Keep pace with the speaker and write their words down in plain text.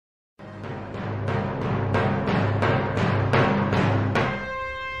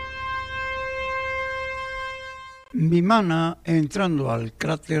Vimana entrando al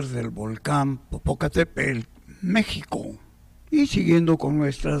cráter del volcán Popocatépetl, México. Y siguiendo con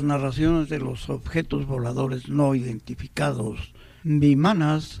nuestras narraciones de los objetos voladores no identificados,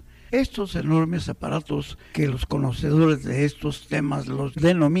 Vimanas, estos enormes aparatos que los conocedores de estos temas los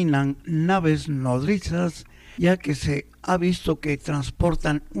denominan naves nodrizas, ya que se ha visto que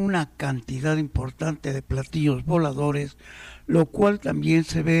transportan una cantidad importante de platillos voladores, lo cual también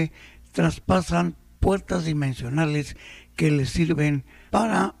se ve traspasan puertas dimensionales que les sirven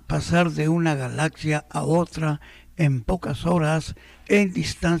para pasar de una galaxia a otra en pocas horas en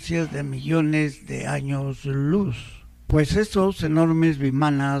distancias de millones de años luz. Pues estos enormes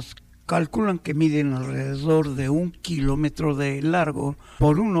vimanas calculan que miden alrededor de 1 kilómetro de largo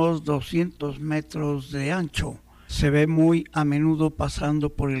por unos 200 metros de ancho. Se ve muy a menudo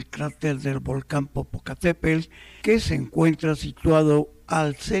pasando por el cráter del volcán Popocatépetl, que se encuentra situado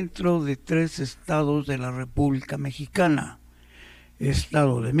al centro de 3 estados de la República Mexicana: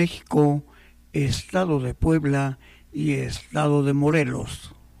 Estado de México, Estado de Puebla y Estado de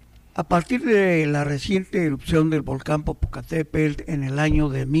Morelos. A partir de la reciente erupción del volcán Popocatépetl en el año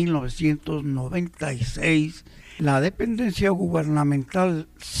de 1996, la dependencia gubernamental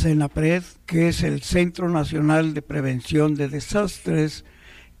CENAPRED, que es el Centro Nacional de Prevención de Desastres,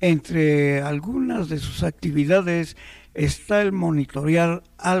 entre algunas de sus actividades está el monitorear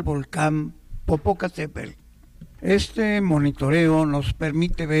al volcán Popocatépetl. Este monitoreo nos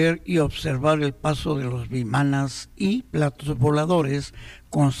permite ver y observar el paso de los vimanas y platos voladores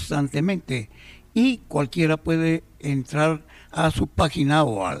constantemente, y cualquiera puede entrar a su página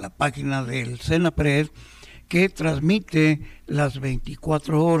o a la página del CENAPRED, que transmite las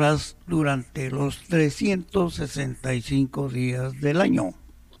 24 horas durante los 365 días del año.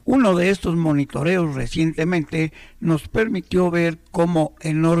 Uno de estos monitoreos recientemente nos permitió ver cómo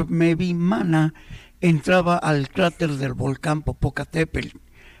enorme vimana entraba al cráter del volcán Popocatépetl,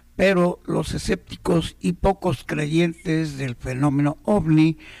 pero los escépticos y pocos creyentes del fenómeno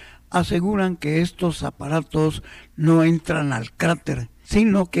ovni aseguran que estos aparatos no entran al cráter,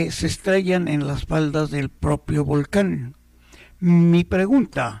 sino que se estrellan en las faldas del propio volcán. Mi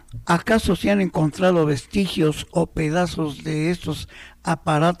pregunta: ¿acaso se han encontrado vestigios o pedazos de estos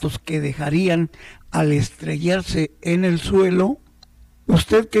aparatos que dejarían al estrellarse en el suelo?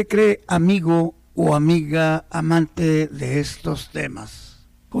 ¿Usted qué cree, amigo o amiga amante de estos temas?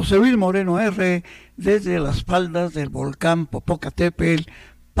 José Luis Moreno R., desde las faldas del volcán Popocatépetl,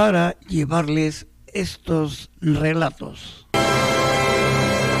 para llevarles estos relatos.